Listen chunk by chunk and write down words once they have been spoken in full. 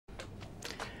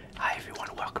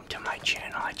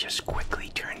channel, I just quickly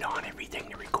turned on everything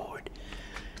to record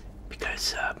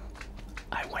because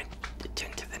I went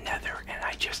into the Nether and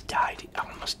I just died,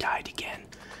 almost died again.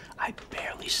 I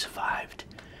barely survived,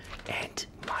 and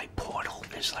my portal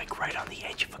is like right on the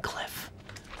edge of a cliff.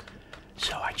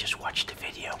 So I just watched a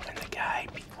video, and the guy,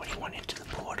 when he went into the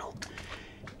portal,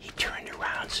 he turned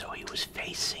around so he was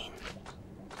facing,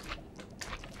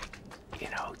 you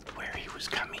know, where he was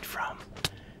coming from.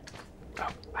 Oh,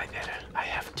 I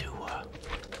have to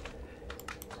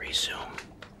resume.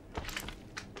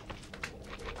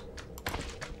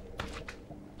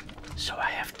 So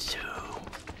I have to,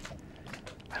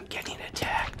 I'm getting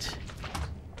attacked.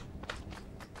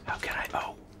 How can I,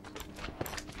 oh,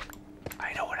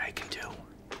 I know what I can do.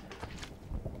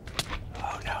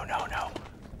 Oh, no, no, no.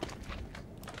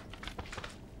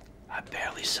 I'm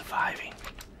barely surviving.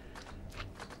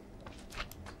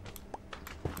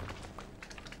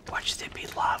 Watch there be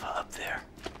lava up there.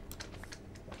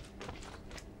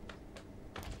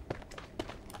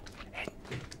 And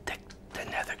the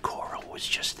nether coral was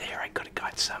just there. I could have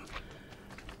got some.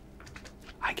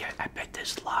 I bet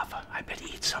there's lava. I bet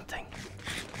he eat something.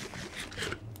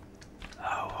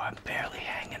 Oh, I'm barely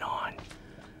hanging on.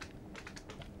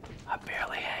 I'm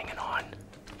barely hanging on.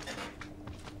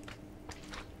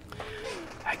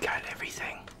 I got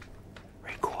everything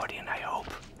recording, I hope.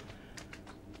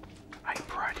 I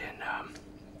brought in,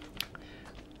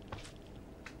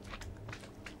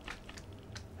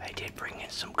 I did bring in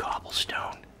some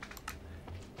cobblestone.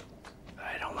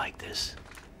 I don't like this.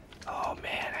 Oh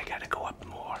man, I gotta go up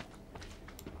more.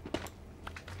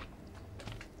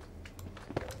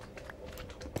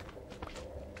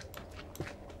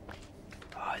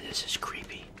 Oh, this is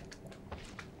creepy.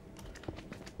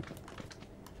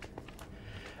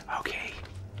 Okay,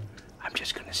 I'm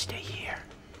just gonna stay here.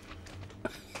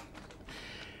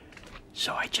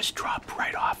 So I just dropped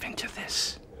right off into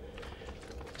this.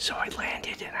 So I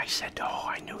landed and I said, oh,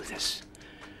 I knew this.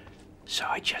 So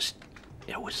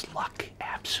it was luck,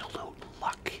 absolute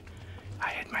luck. I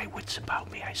had my wits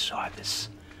about me. I saw this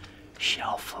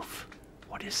shelf of,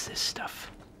 what is this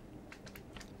stuff?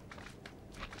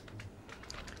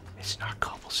 It's not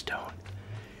cobblestone,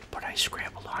 but I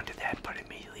scrambled onto that, but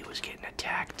immediately was getting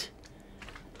attacked.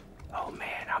 Oh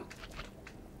man,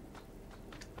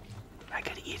 I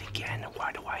gotta eat again.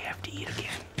 Why do I have to eat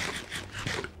again?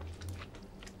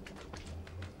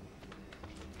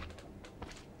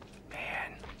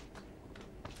 Man.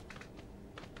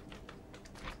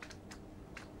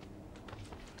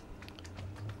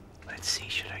 Let's see,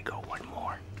 should I go one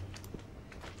more?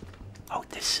 Oh,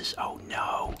 oh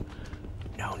no.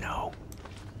 No, no.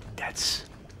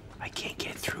 I can't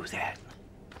get through that.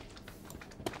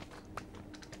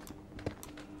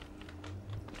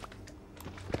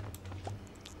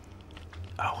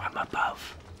 Oh, I'm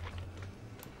above.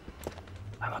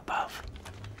 I'm above.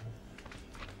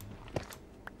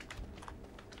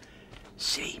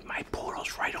 See, my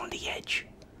portal's right on the edge.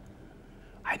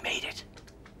 I made it.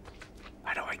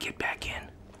 How do I get back in?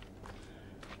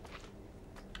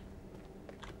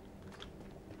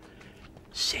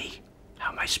 See,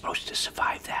 how am I supposed to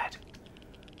survive that?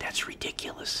 That's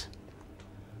ridiculous.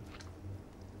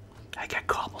 I got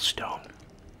cobblestone.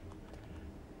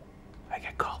 I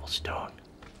got cobblestone.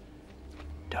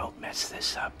 Don't mess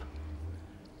this up.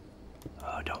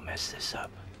 Oh, don't mess this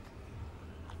up.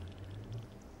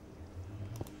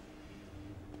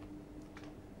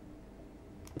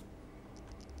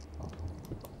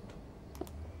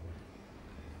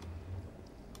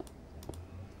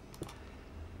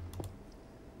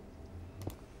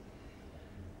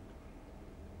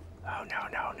 Oh, no,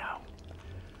 no, no.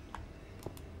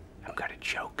 I'm gonna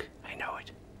choke. I know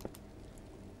it.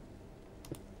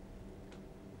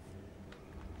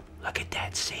 Look at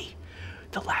that, see?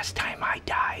 The last time I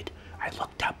died, I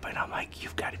looked up and I'm like,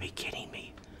 you've got to be kidding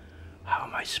me. How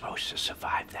am I supposed to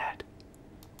survive that?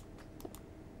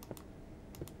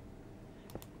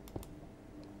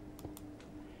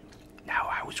 Now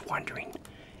I was wondering,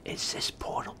 is this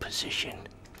portal position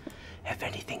have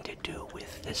anything to do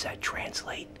with, does that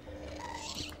translate?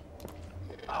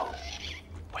 Oh,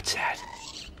 what's that?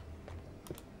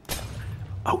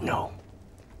 Oh no.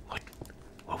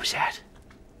 What was that?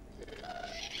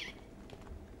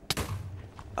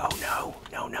 Oh no,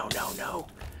 no, no, no, no.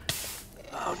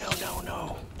 Oh no, no,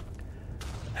 no.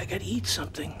 I gotta eat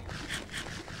something.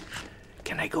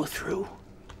 Can I go through?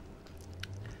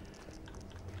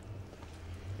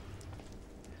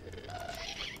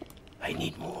 I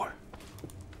need more.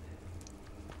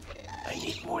 I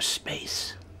need more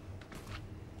space.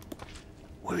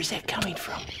 Where is that coming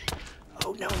from?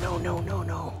 Oh no, no, no, no,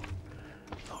 no.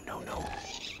 Oh no, no.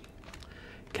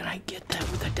 Can I get that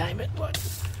with a diamond? What?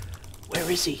 Where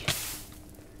is he?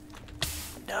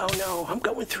 No, no, I'm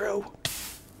going through.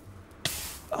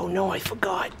 Oh no, I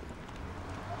forgot.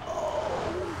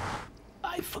 Oh,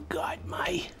 I forgot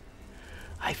my,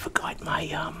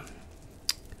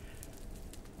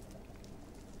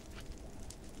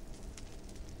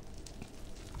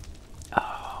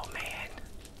 oh man.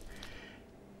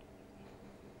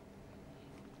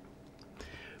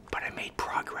 But I made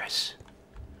progress.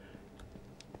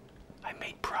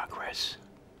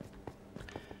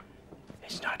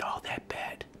 It's not all that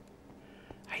bad.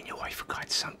 I knew I forgot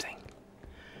something.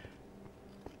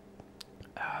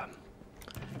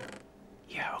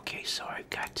 Yeah, okay, so I've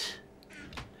got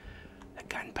the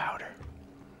gunpowder.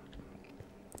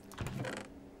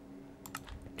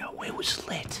 No, it was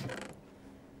lit.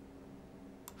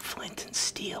 Flint and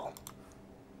steel.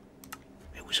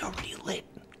 It was already lit.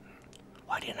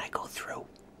 Why didn't I go through?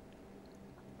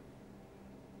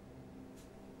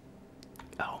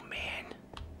 Oh man.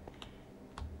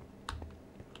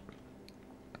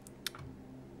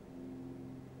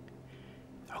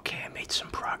 Okay, I made some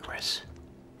progress.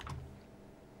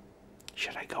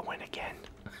 Should I go in again?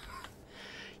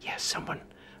 Yeah,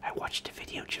 I watched a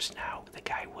video just now. The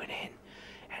guy went in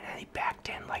and then he backed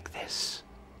in like this.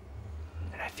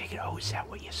 And I figured, oh, is that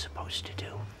what you're supposed to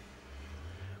do?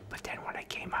 But then when I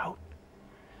came out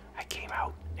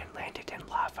and landed in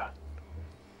lava.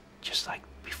 Just like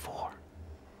before.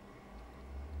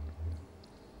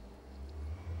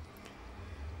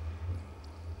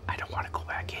 I don't want to go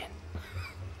back in.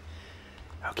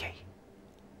 Okay,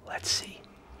 let's see.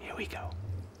 Here we go.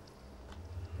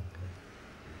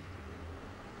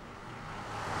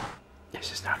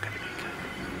 This is not going to be good.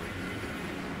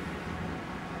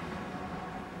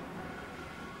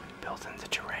 Building the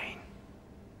terrain.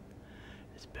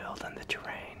 It's building the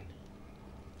terrain.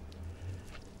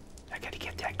 I got to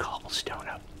get that cobblestone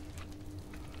up.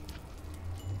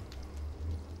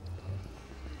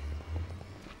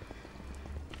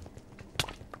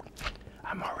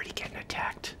 I'm already getting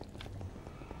attacked.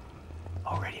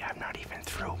 Already, I'm not even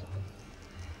through.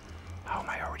 How am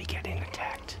I already getting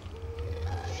attacked?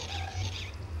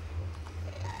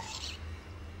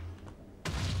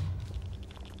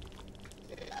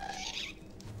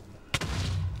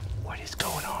 What is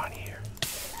going on here?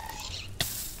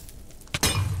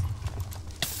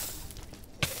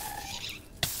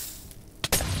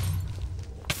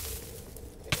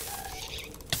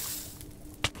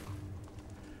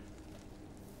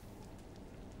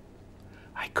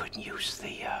 I couldn't use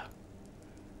the,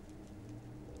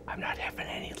 I'm not having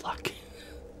any luck.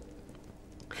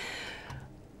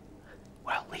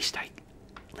 Well, at least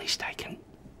I can,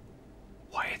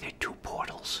 why are there two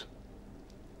portals?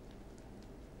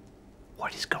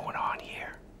 What is going on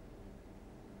here?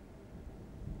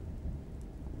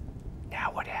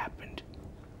 Now what happened?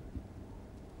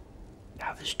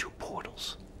 Now there's two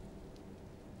portals.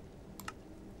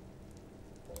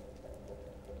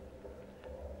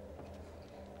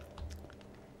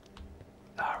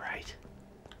 Alright.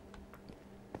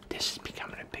 This is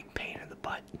becoming a big pain in the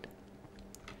butt.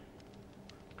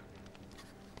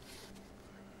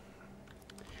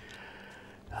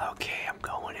 Okay, I'm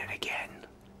going in again.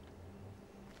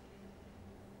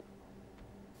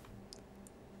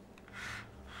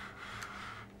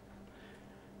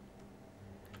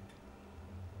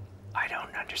 I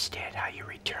don't understand how you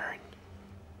return.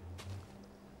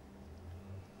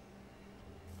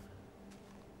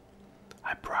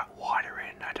 I brought water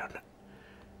in. I don't know.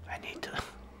 I need to.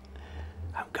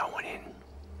 I'm going in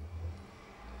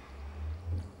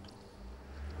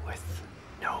with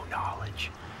no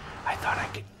knowledge. I thought I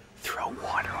could throw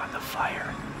water on the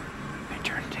fire and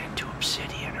turn it into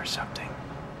obsidian or something.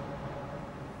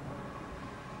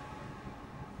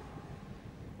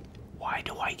 Why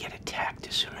do I get attacked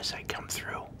as soon as I come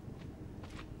through?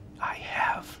 I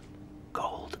have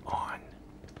gold on.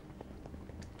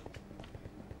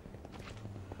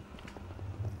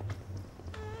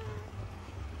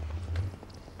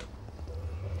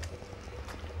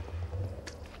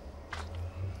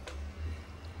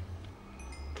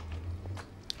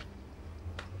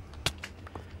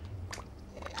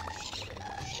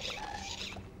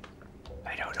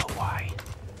 I don't know why.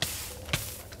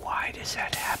 Why does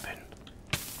that happen?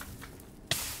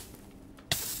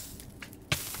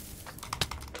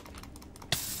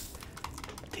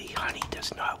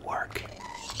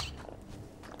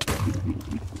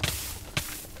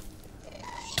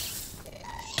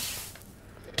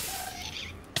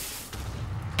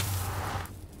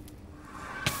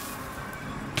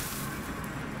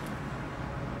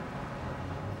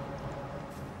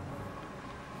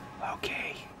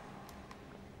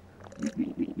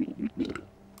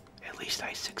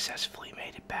 successfully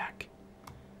made it back.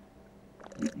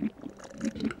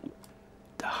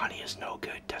 The honey is no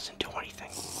good, doesn't do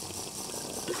anything.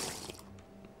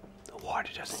 The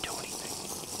water doesn't do anything.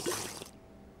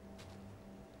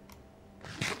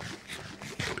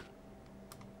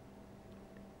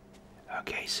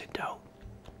 Okay, so don't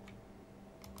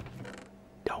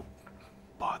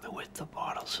bother with the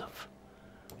bottles of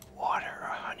water or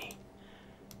honey.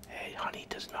 Hey, honey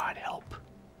does not help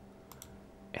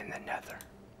in the Nether.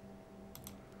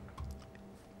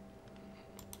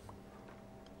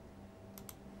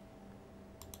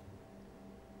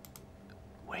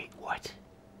 Wait, what?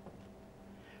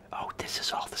 Oh, this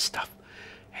is all the stuff.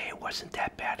 Hey, it wasn't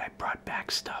that bad. I brought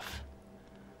back stuff.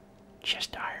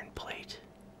 Just iron plate.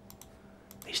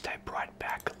 At least I brought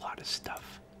back a lot of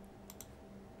stuff.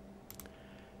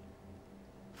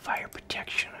 Fire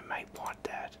protection, I might want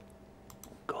that.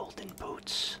 Golden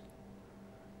boots.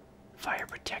 Fire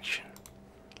protection.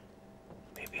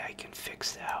 Maybe I can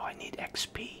fix that. Oh, I need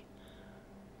XP.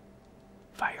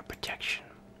 Fire protection.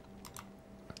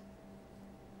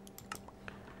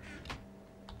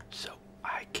 So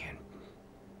I can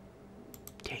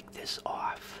take this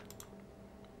off.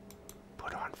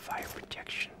 Put on fire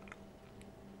protection.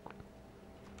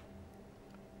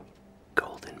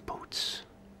 Golden boots.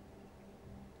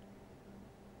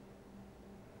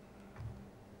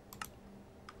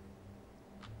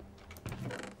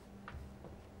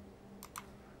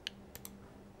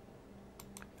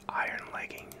 Iron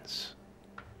leggings.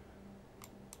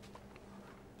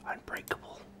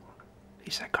 Unbreakable. At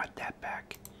least I got that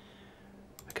back.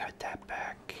 I got that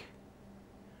back.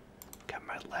 Got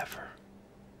my lever.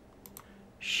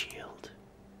 Shield.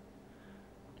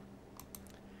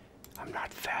 I'm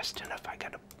not fast enough. I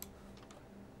got a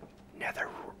nether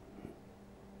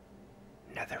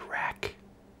rack.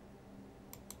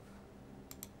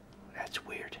 That's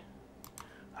weird.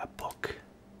 A book.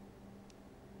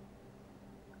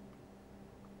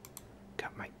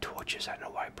 Got my torches. I don't know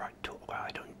why I brought well,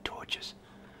 I don't need torches.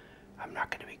 I'm not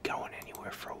going to be going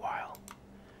anywhere for a while.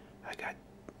 I got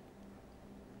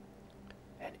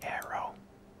an arrow.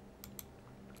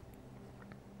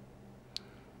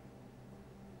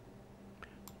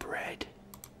 Bread.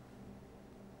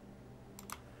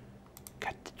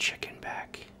 Got the chicken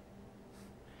back.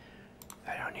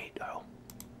 I don't need, oh.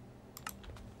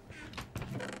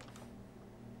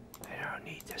 I don't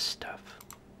need this stuff.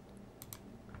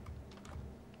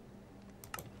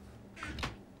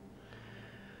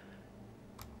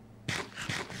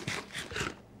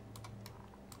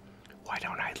 Why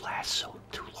don't I last so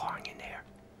too long in there?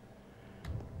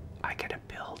 I gotta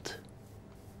build.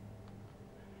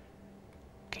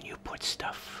 Can you put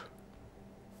stuff?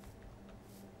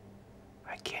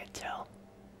 I can't tell.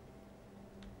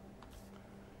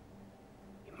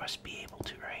 You must be able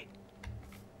to, right?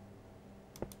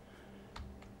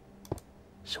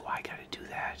 So I gotta do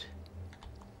that.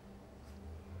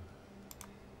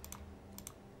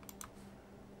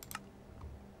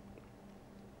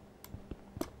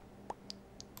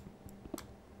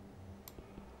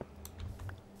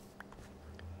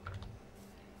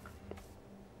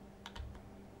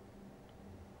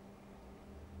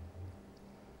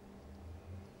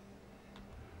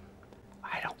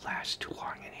 I don't last too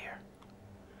long in here.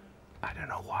 I don't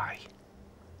know why.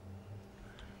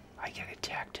 I get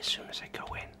attacked as soon as I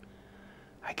go in.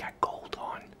 I got gold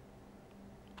on.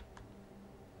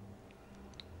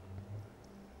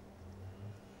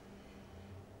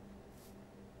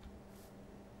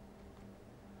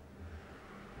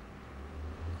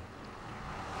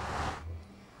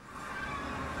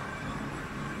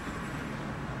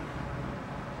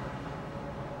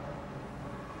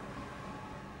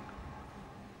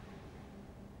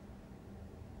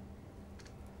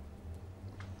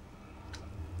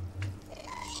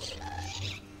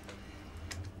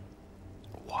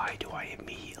 Why do I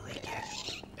immediately get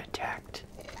attacked?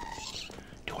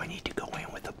 Do I need to go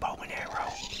in with a bow and arrow?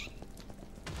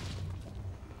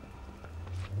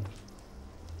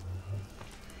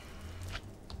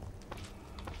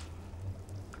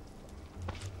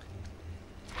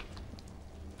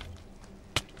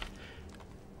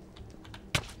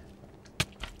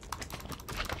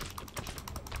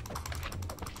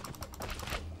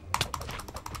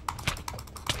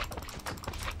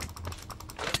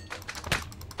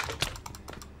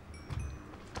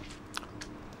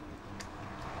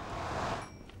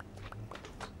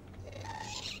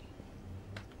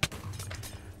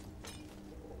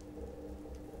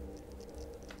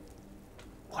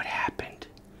 What happened?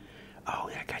 Oh,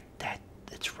 I got that.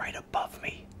 That's right above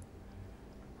me.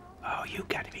 Oh, you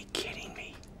gotta be kidding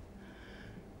me.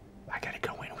 I gotta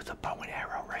go in with a bow and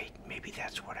arrow, right? Maybe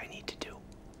that's what I need to do.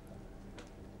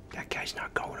 guy's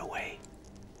not going away.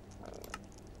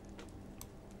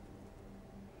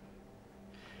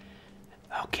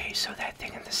 Okay, so that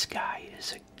thing in the sky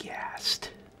is a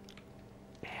ghast.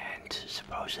 And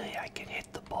supposedly I can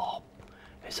hit the ball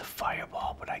as a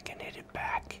fireball, but I can hit it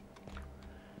back.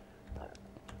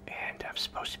 And I'm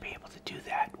supposed to be able to do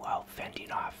that while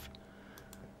fending off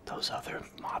those other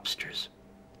mobsters.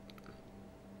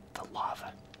 The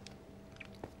lava.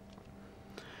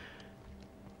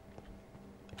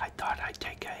 I thought I'd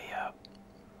take a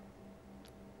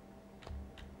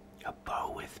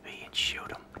bow with me and shoot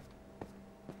him.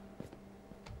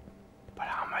 But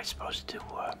how am I supposed to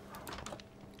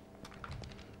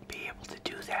be able to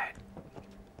do that?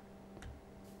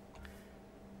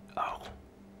 Oh.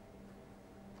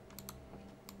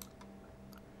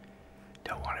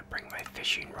 Don't want to bring my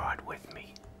fishing rod with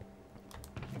me.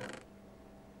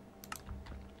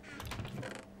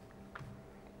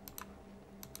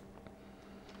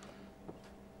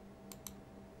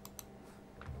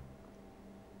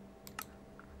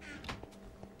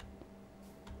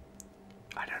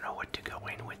 I don't know what to go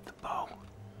in with the bow.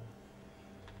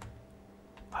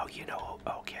 Oh, you know,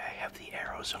 okay, I have the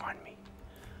arrows on me.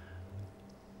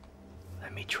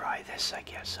 Let me try this, I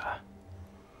guess, huh?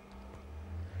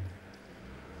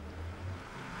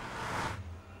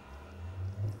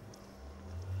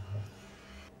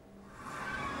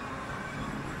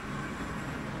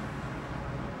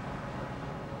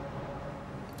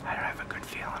 I don't have a good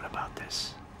feeling about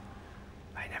this.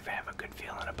 I never have a good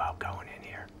feeling about going in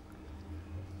here.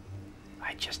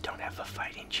 I just don't have a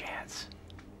fighting chance.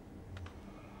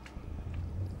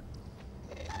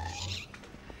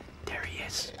 There he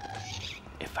is.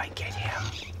 If I get him,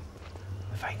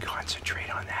 if I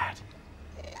concentrate on that.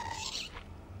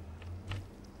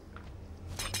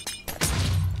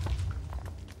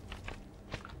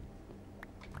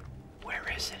 Where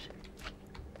is it?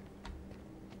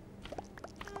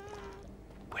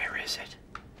 Where is it?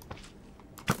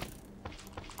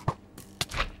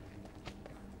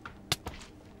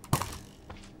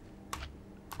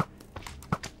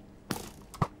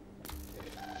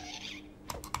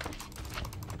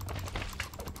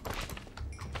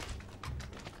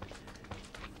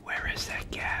 Where is that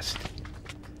ghast?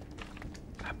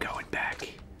 I'm going back.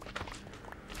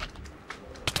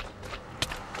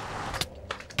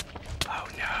 Oh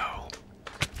no.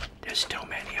 There's too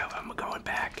many of them. I'm going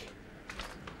back.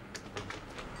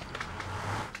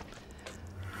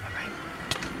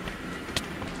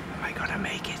 Am I gonna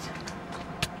make it?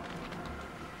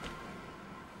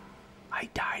 I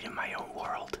died in my own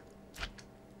world.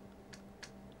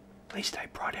 At least I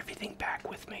brought everything back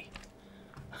with me.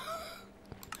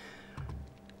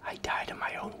 I died in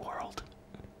my own world.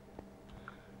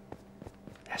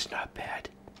 That's not bad.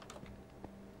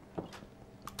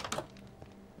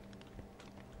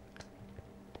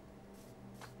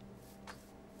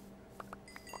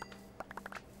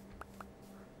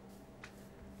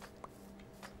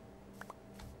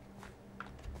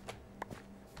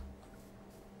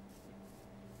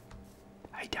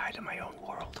 I died in my own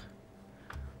world.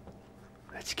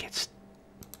 Let's get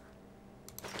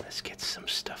some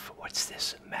stuff. What's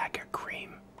this? Maca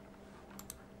cream.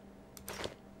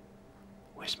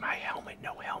 Where's my helmet?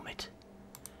 No helmet.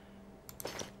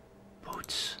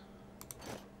 Boots.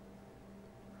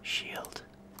 Shield.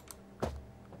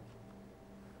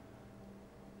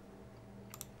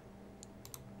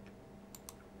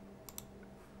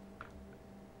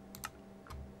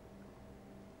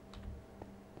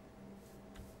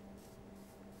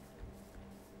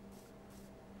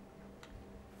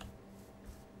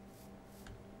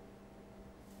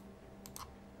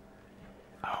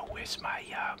 Oh, where's my,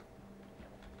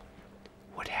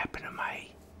 what happened to my...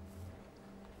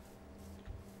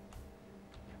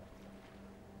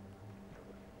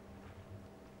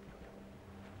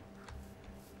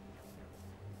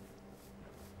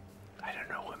 I don't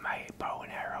know where my bow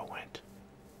and arrow went.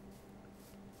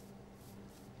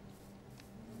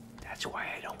 That's why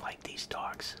I don't like these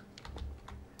dogs.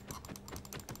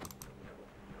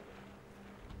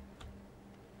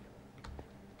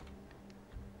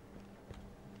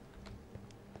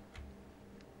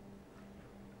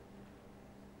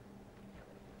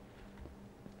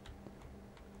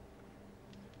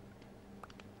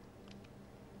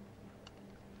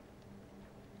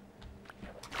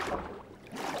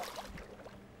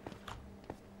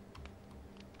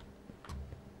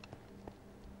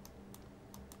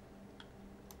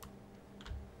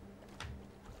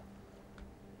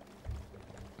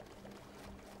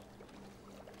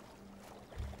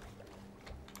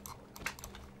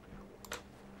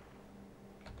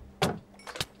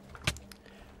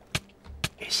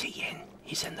 Is he in?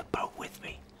 He's in the boat with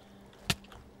me.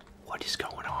 What is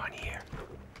going on here?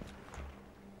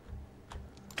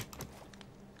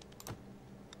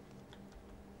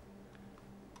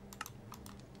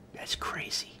 That's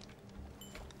crazy.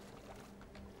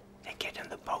 They get in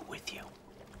the boat with you.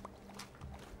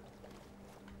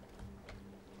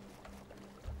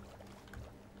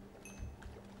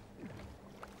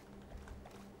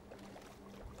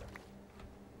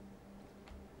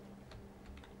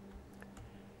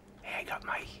 Hey,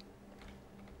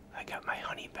 I got my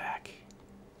honey back.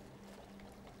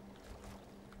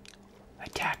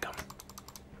 Attack them.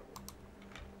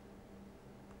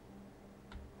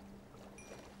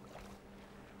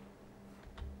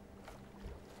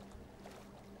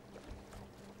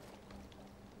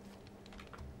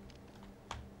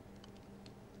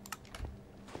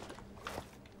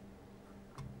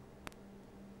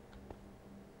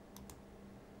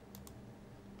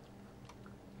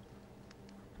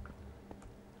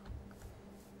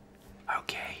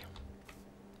 Okay.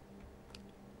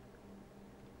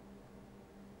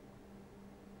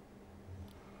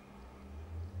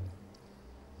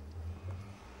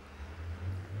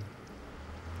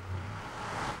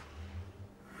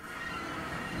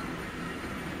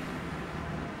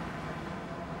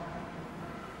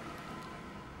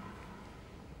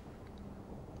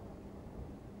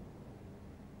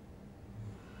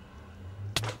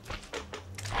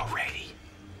 Already?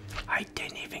 I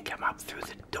didn't even come up through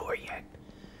the door yet.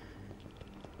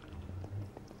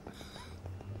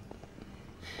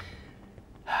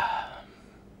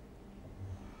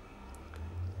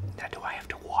 Now do I have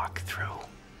to walk through?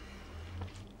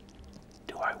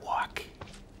 Do I walk?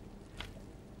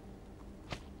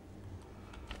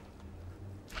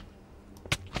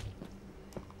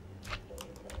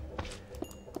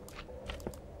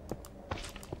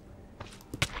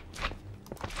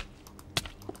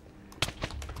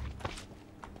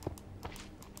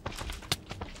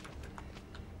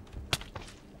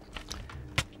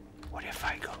 What if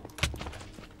I go?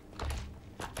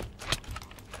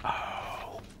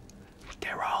 Oh,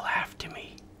 they're all after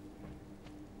me.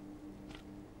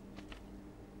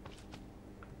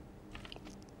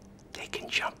 They can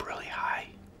jump really high.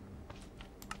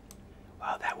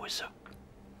 Well, that was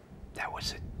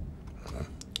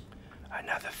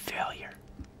another failure.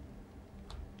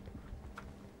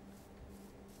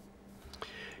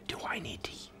 Do I need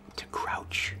to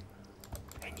crouch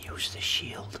and use the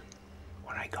shield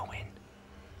when I go in?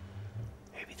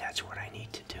 Maybe that's what I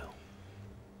need to do.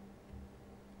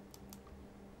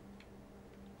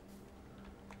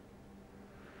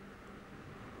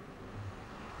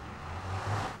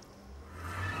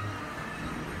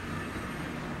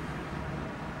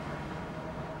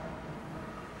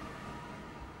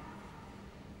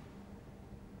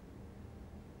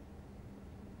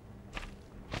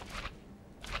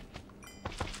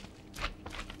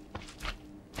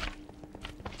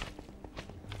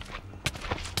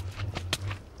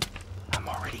 I'm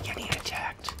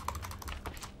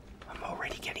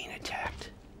already getting attacked.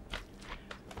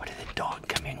 Why did the dog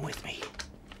come in with me?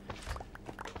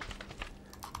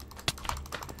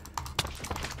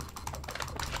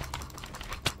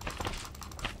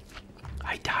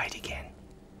 I died again.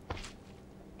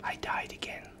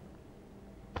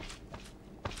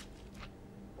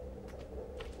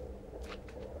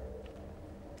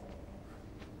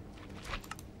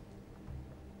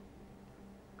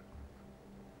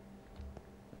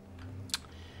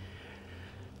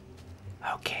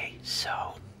 Okay,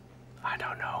 so, I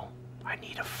don't know. I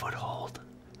need a foothold.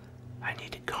 I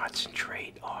need to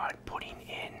concentrate on putting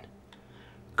in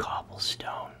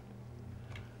cobblestone.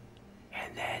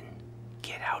 And then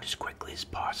get out as quickly as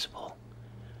possible.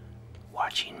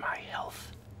 Watching my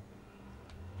health.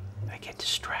 I get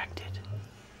distracted.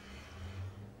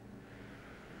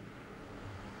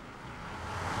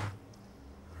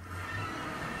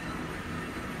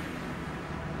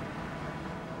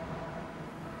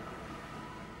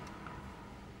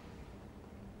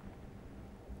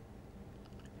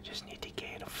 Just need to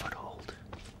gain a foothold.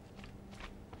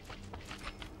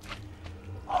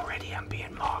 Already I'm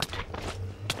being mocked.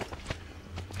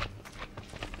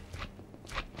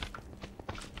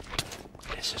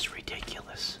 This is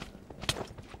ridiculous.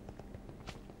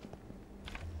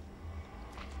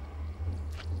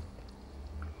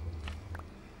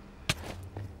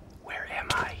 Where am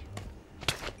I?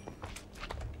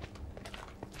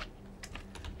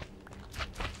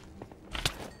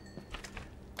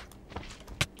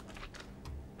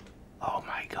 Oh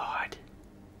my God.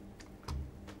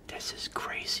 This is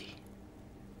crazy.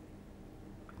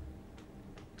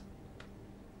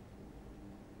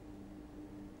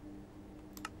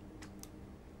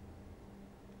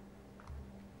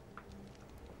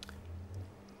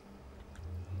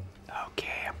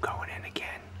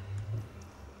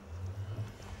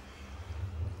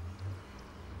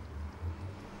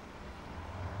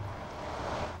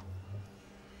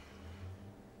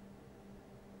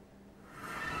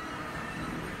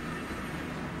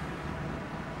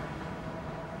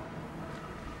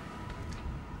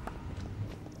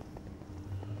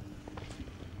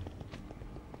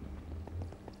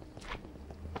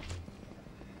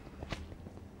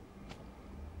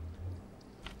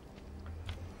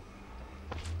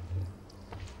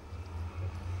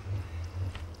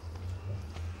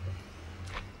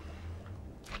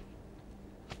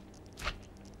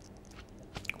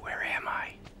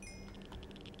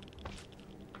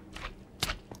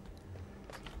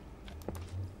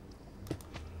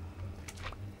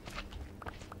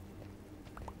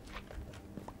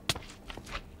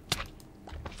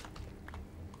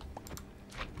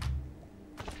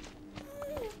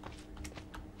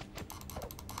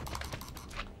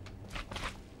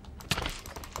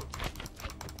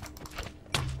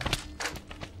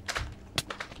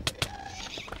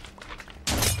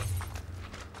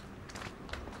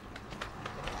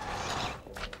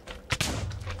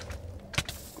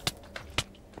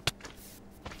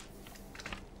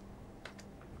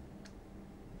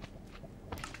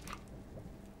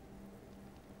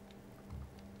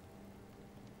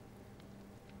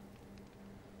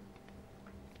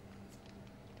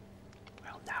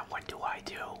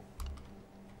 do.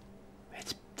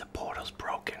 The portal's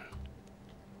broken.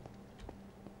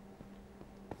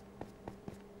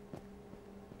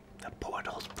 The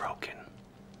portal's broken.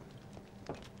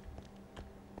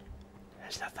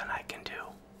 There's nothing I can do.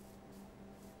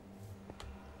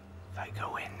 If I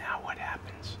go in now, what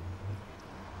happens?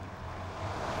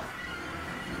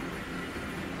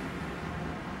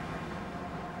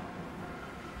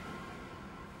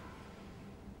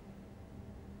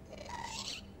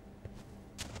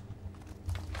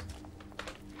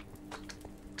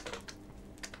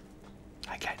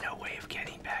 I got no way of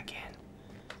getting back in.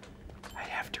 I'd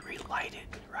have to relight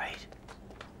it, right?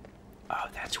 Oh,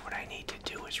 that's what I need to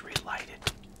do is relight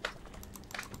it.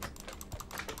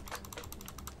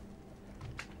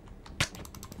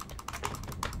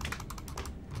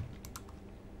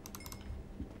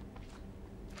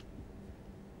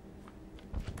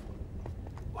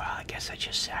 Well, I guess I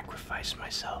just sacrificed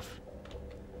myself.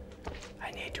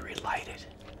 I need to relight it.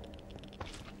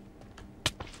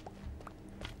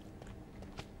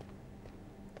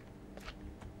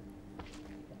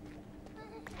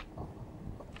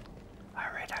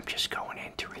 Alright, I'm just going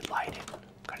in to relight it. I'm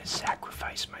gonna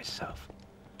sacrifice myself.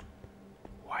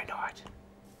 Why not?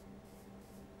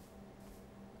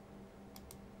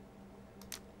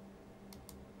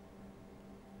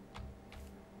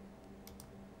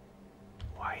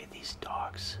 Why are these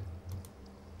dogs?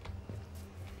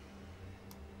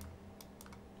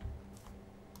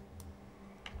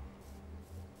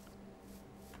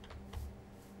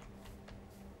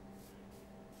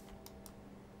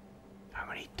 How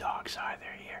many dogs are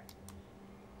there here?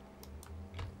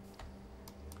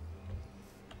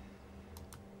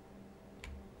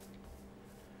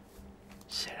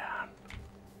 Sit down.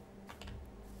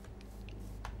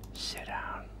 Sit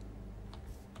down.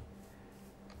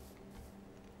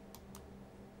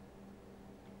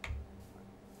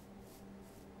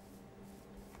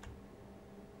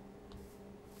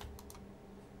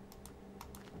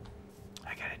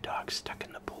 I got a dog stuck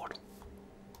in the portal.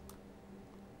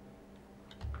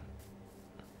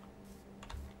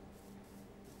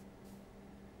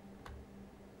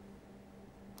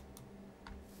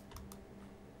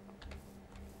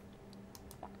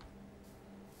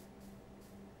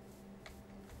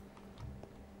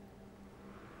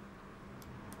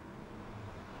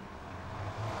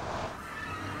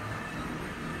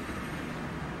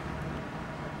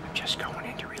 I'm just going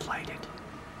in to relight it.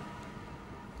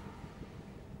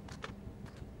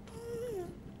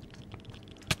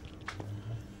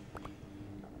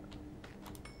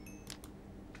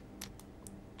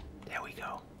 There we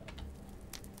go.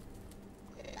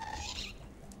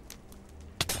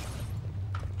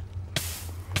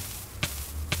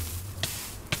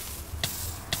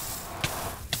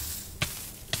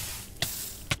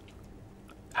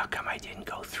 How come I didn't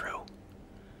go through?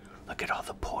 Look at all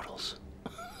the portals.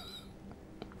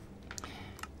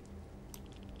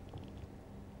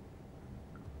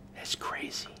 That's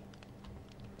crazy.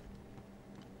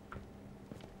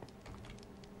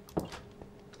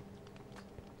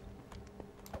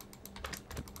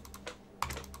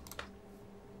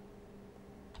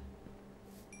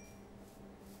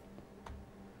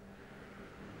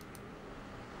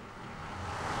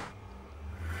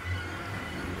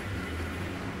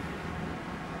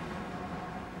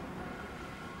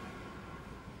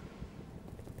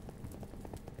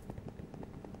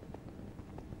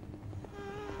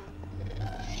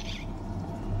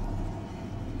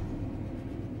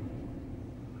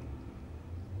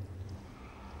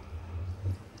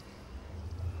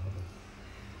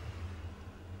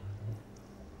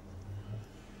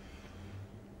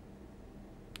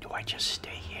 Do I just stay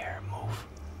here and move?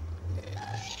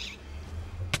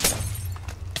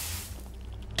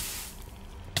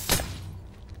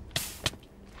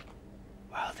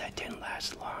 Wow, that didn't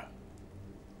last long.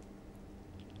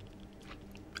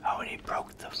 Oh, and he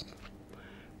broke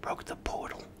the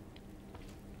portal.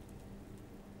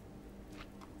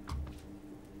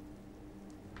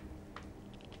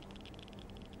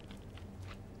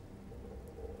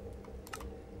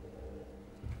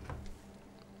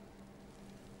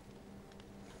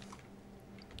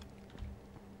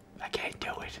 I can't do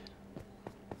it.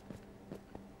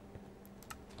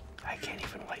 I can't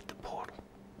even light the portal.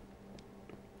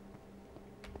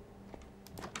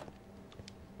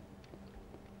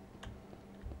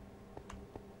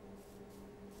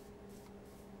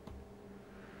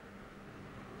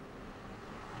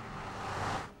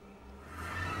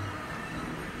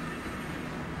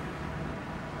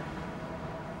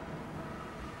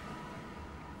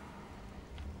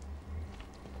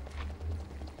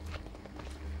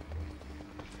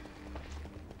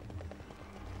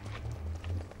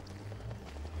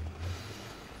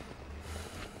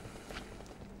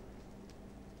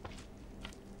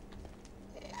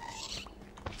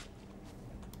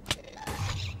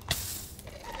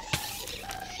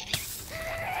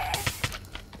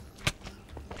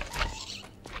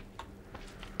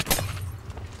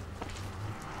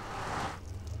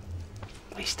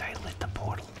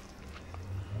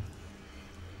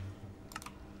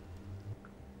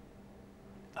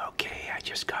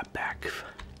 just got back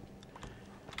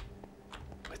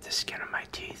with the skin of my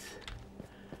teeth.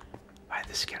 By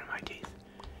the skin of my teeth.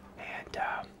 And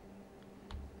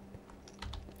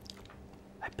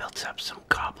I built up some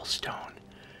cobblestone.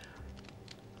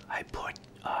 I put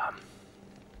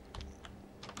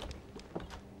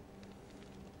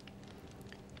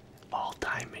all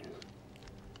diamond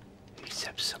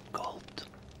except some gold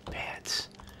pants.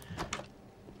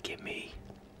 Give me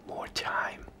more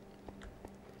time.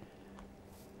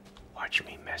 Watch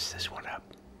me mess this one up.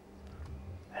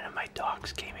 And then my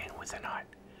dogs came in with a knot.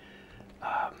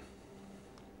 I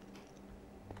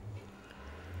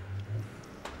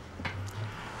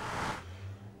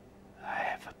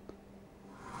have a...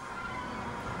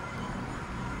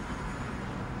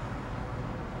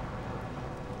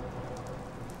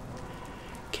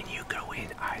 Can you go in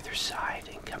either side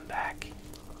and come back?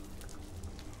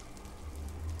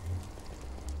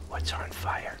 What's on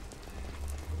fire?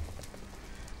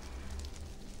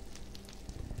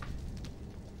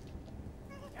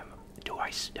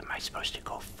 Am I supposed to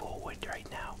go forward right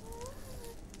now?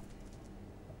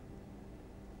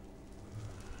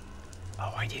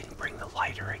 Oh, I didn't bring the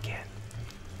lighter again.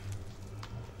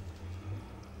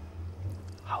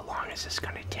 How long is this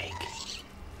gonna take?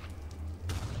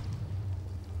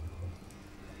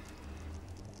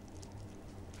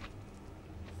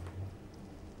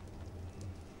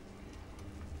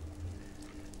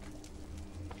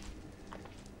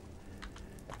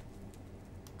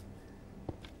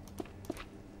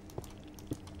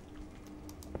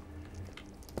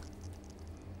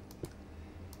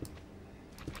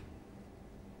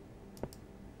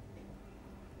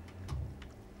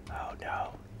 Oh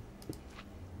no.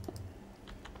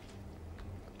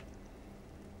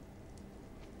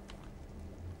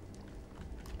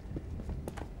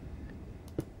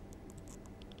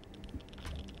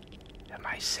 Am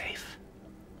I safe?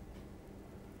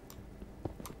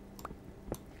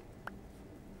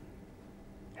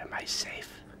 Am I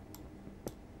safe?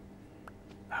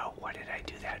 Oh, what did I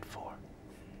do that for?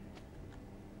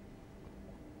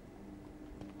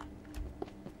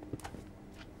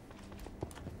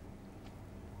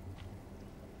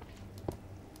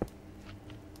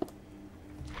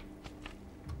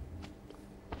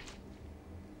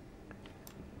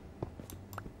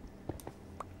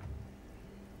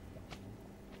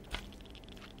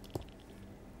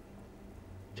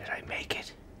 Did I make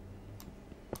it?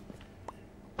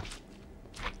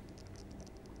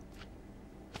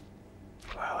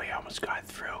 Well, we almost got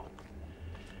through.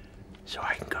 So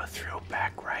I can go through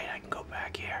back right, I can go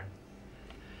back here.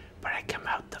 But I come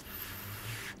out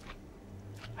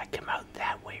I come out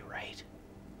that way, right?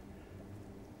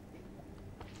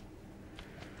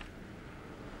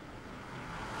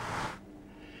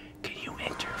 Can you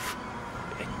enter?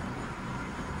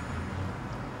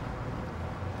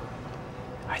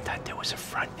 I thought there was a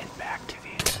front and back to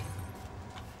these.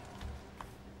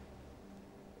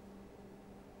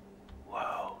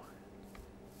 Whoa.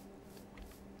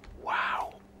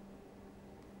 Wow.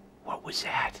 What was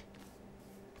that?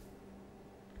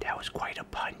 That was quite a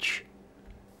punch.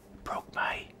 Broke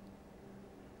my...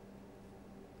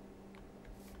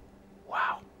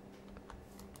 Wow.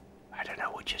 I don't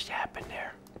know what just happened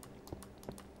there.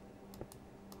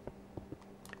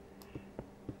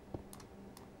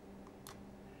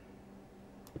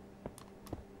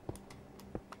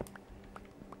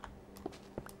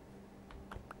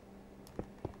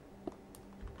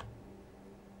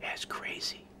 That's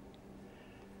crazy.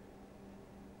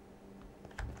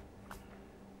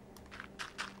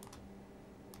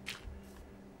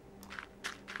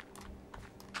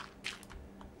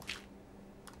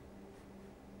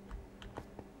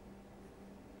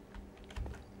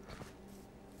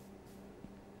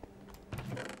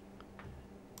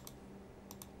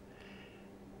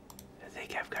 I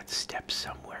think I've got steps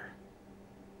somewhere.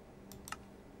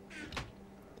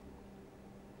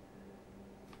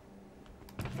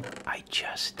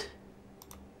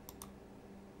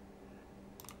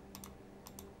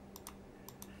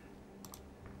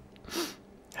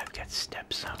 I've got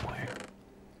steps somewhere.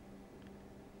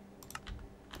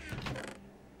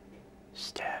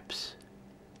 Steps.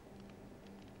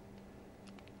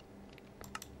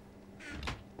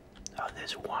 Oh,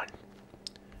 there's one.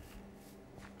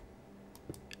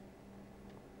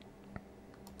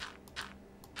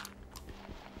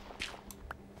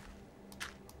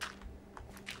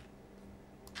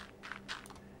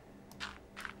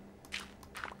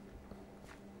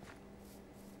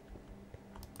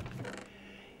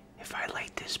 If I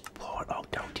light this portal, oh,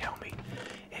 don't tell me.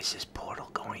 Is this portal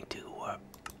going to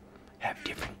have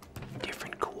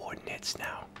different coordinates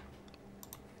now?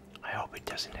 I I hope it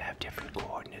doesn't have different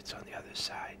coordinates on the other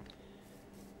side.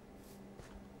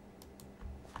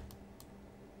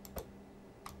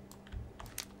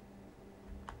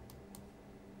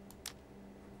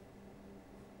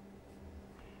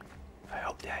 I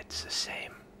hope that's the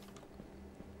same.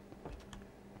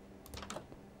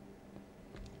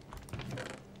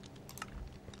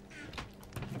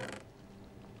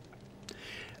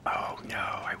 Oh no,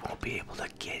 I won't be able to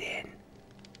get in.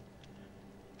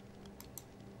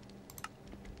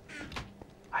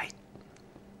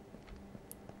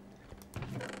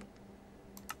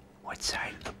 What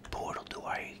side of the portal do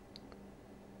I...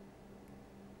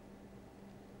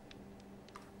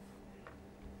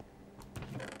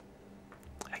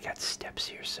 I got steps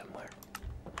here somewhere.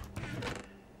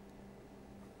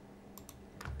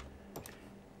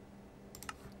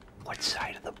 What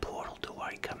side of the portal do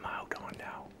I come out on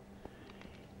now?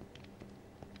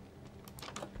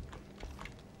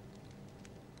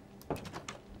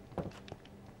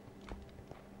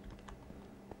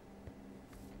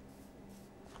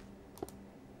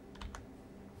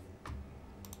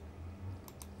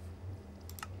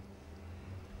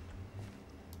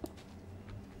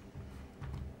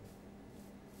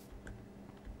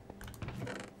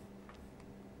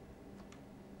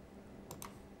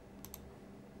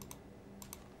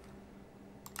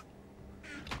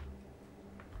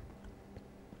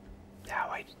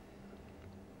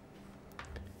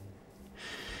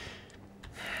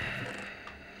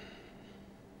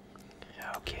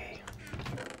 Okay.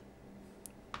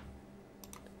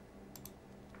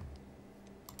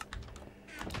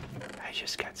 I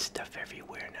just got stuff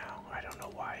everywhere now. I don't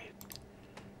know why.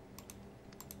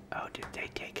 Oh, did they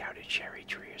take out a cherry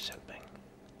tree or something?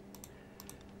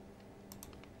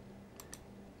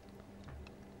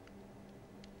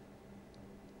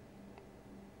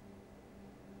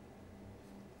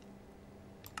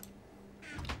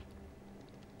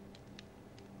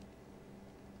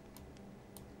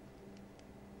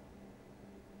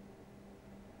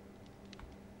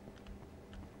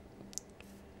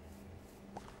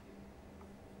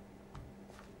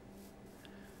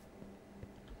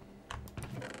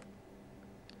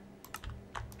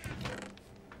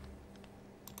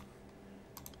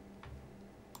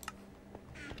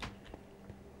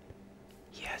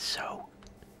 Yeah, so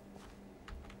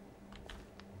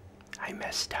I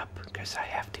messed up because I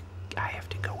have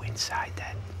to go inside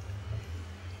that.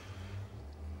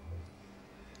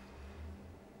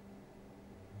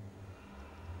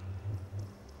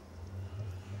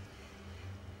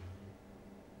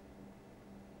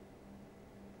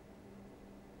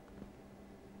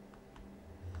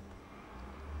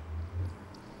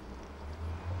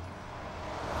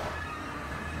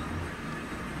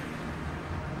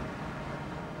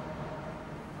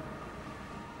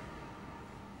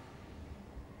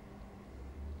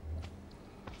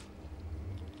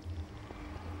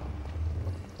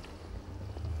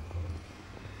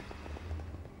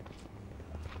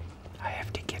 I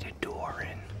have to get a door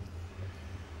in.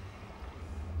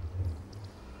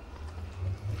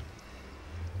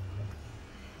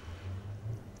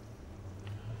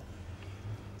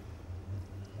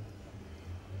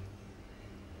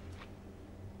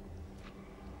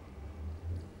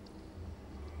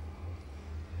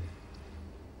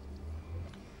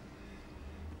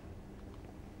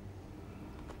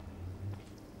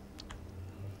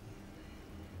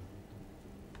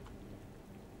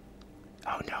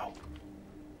 Oh no,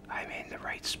 I'm in the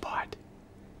right spot.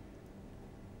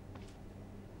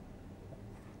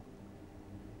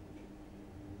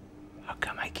 How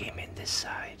come I came in this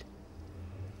side?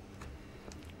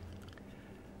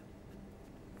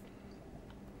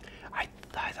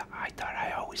 I thought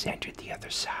I always entered the other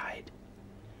side.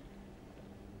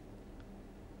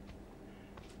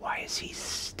 Why is he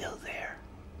still there?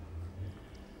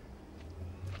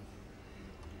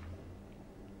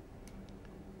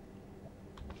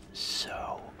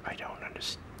 So, I don't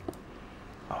understand.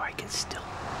 Oh, I can still...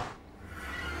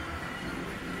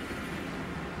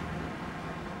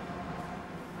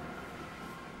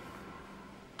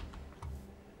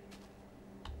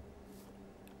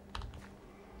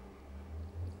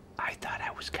 I thought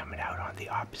I was coming out on the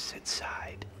opposite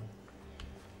side.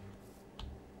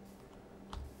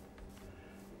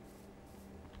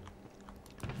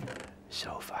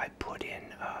 So if I put in,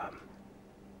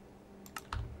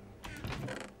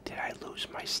 did I lose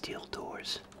my steel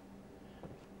doors?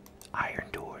 Iron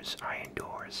doors, iron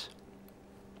doors.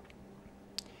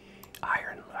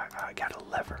 Iron, I got a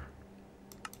lever.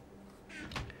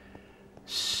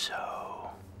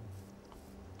 So,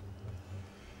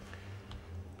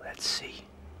 let's see.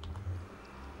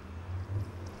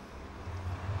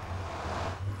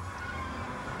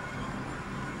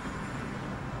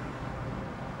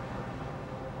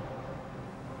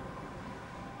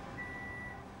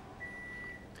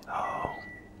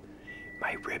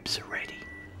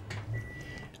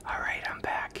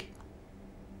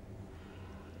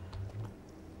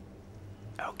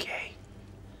 Okay.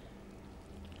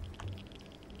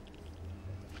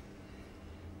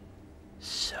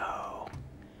 So,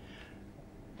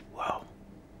 whoa,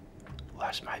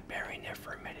 lost my bearing there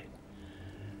for a minute.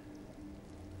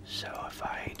 So if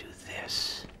I do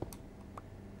this,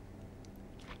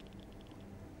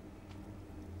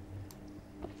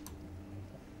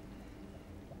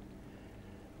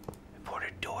 I put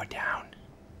a door down,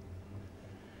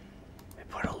 I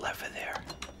put a lever there.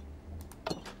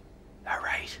 All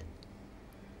right.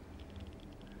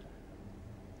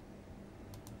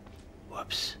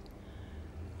 Whoops.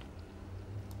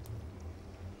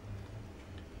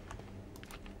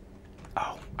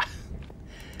 Oh,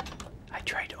 I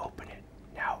tried to open it.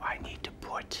 Now I need to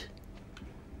put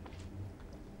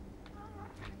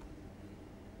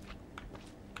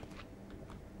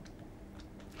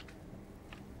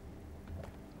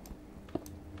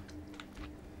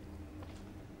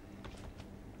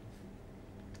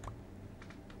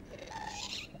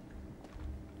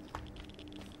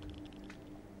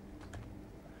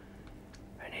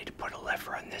a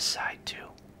lever on this side too.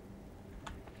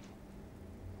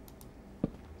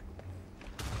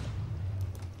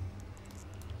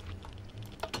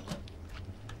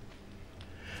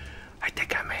 I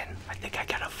think I'm in. I think I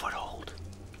got a foothold.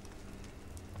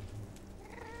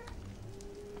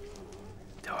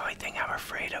 The only thing I'm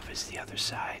afraid of is the other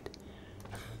side.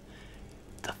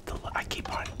 I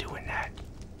keep on doing that.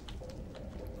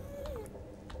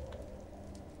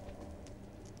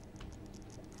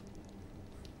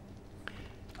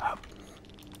 Up.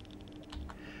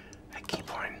 I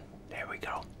keep on. There we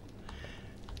go.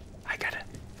 I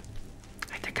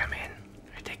think I'm in.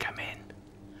 I think I'm in.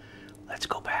 Let's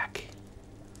go back.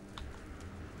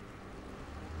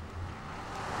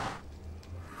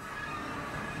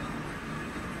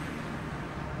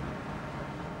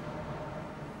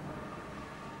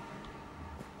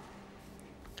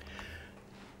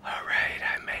 Alright,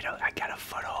 I got a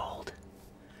foothold.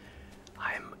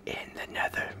 I'm in the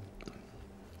Nether.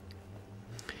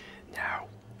 Now,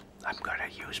 I'm gonna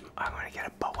get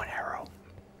a bow and arrow.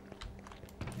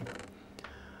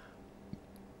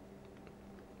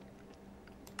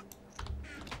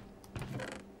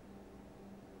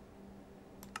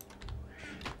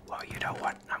 Well, you know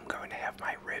what? I'm going to have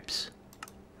my ribs.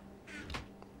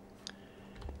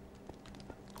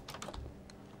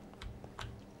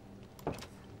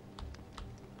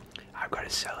 I'm going to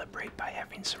celebrate by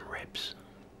having some ribs.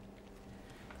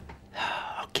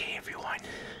 Okay, everyone.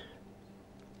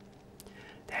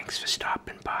 Thanks for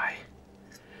stopping by.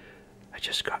 I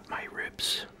just got my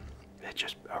ribs. They're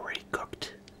just already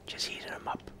cooked. Just heating them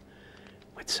up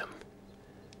with some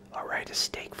alright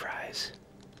steak fries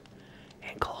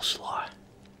and coleslaw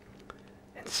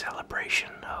in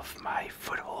celebration of my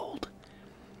foothold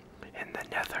in the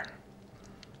Nether.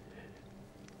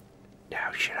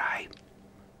 Now, should I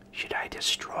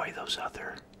destroy those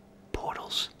other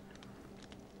portals?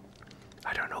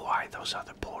 I don't know why those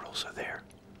other portals are there.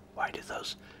 Why did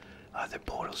those other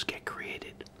portals get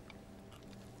created?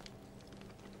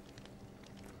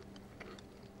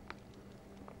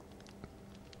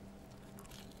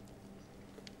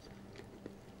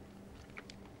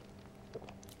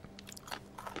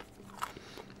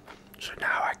 So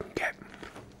now I can get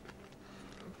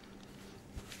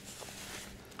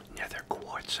Nether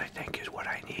quartz, I think, is what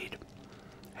I need.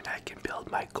 And I can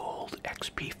build my gold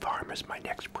XP farm as my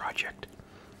next project.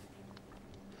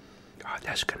 Oh,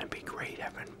 that's gonna be great,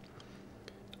 having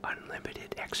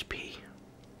unlimited XP.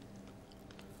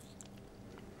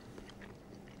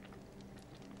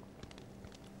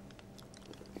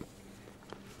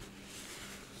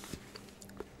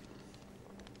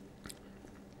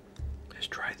 Let's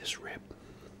try this rib.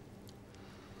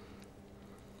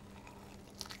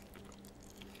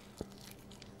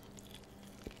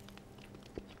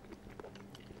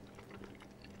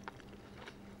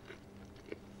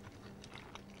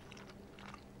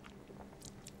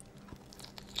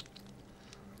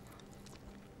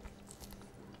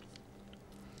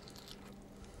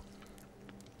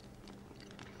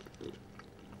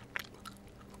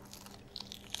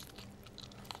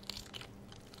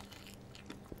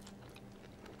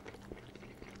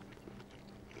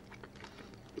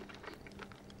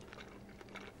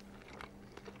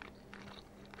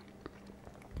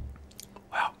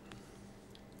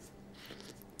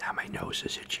 Now my nose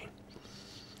is itching.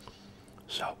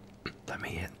 So let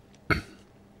me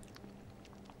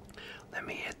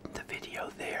hit the video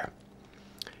there,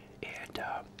 and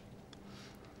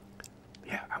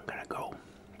yeah, I'm gonna go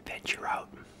venture out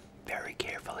very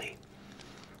carefully.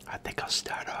 I think I'll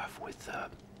start off with a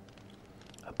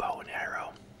bow and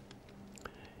arrow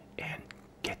and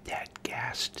get that gas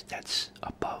chest that's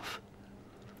above.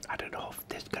 I don't know if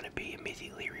that's going to be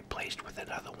immediately replaced with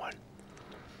another one.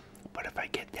 But if I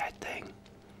get that thing,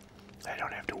 I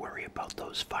don't have to worry about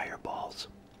those fireballs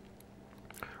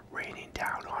raining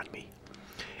down on me.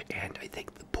 And I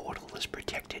think the portal is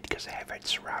protected because I have it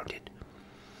surrounded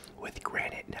with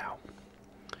granite now.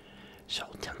 So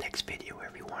until next video,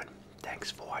 everyone,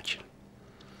 thanks for watching.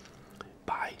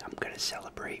 Bye. I'm going to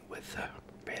celebrate with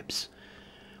ribs,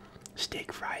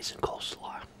 steak fries, and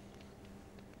coleslaw.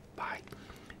 Bye.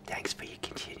 Thanks for your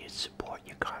continued support,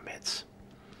 your comments.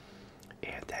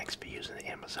 And thanks for using the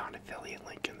Amazon affiliate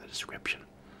link in the description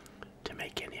to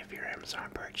make any of your Amazon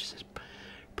purchases.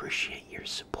 Appreciate your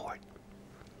support.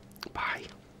 Bye.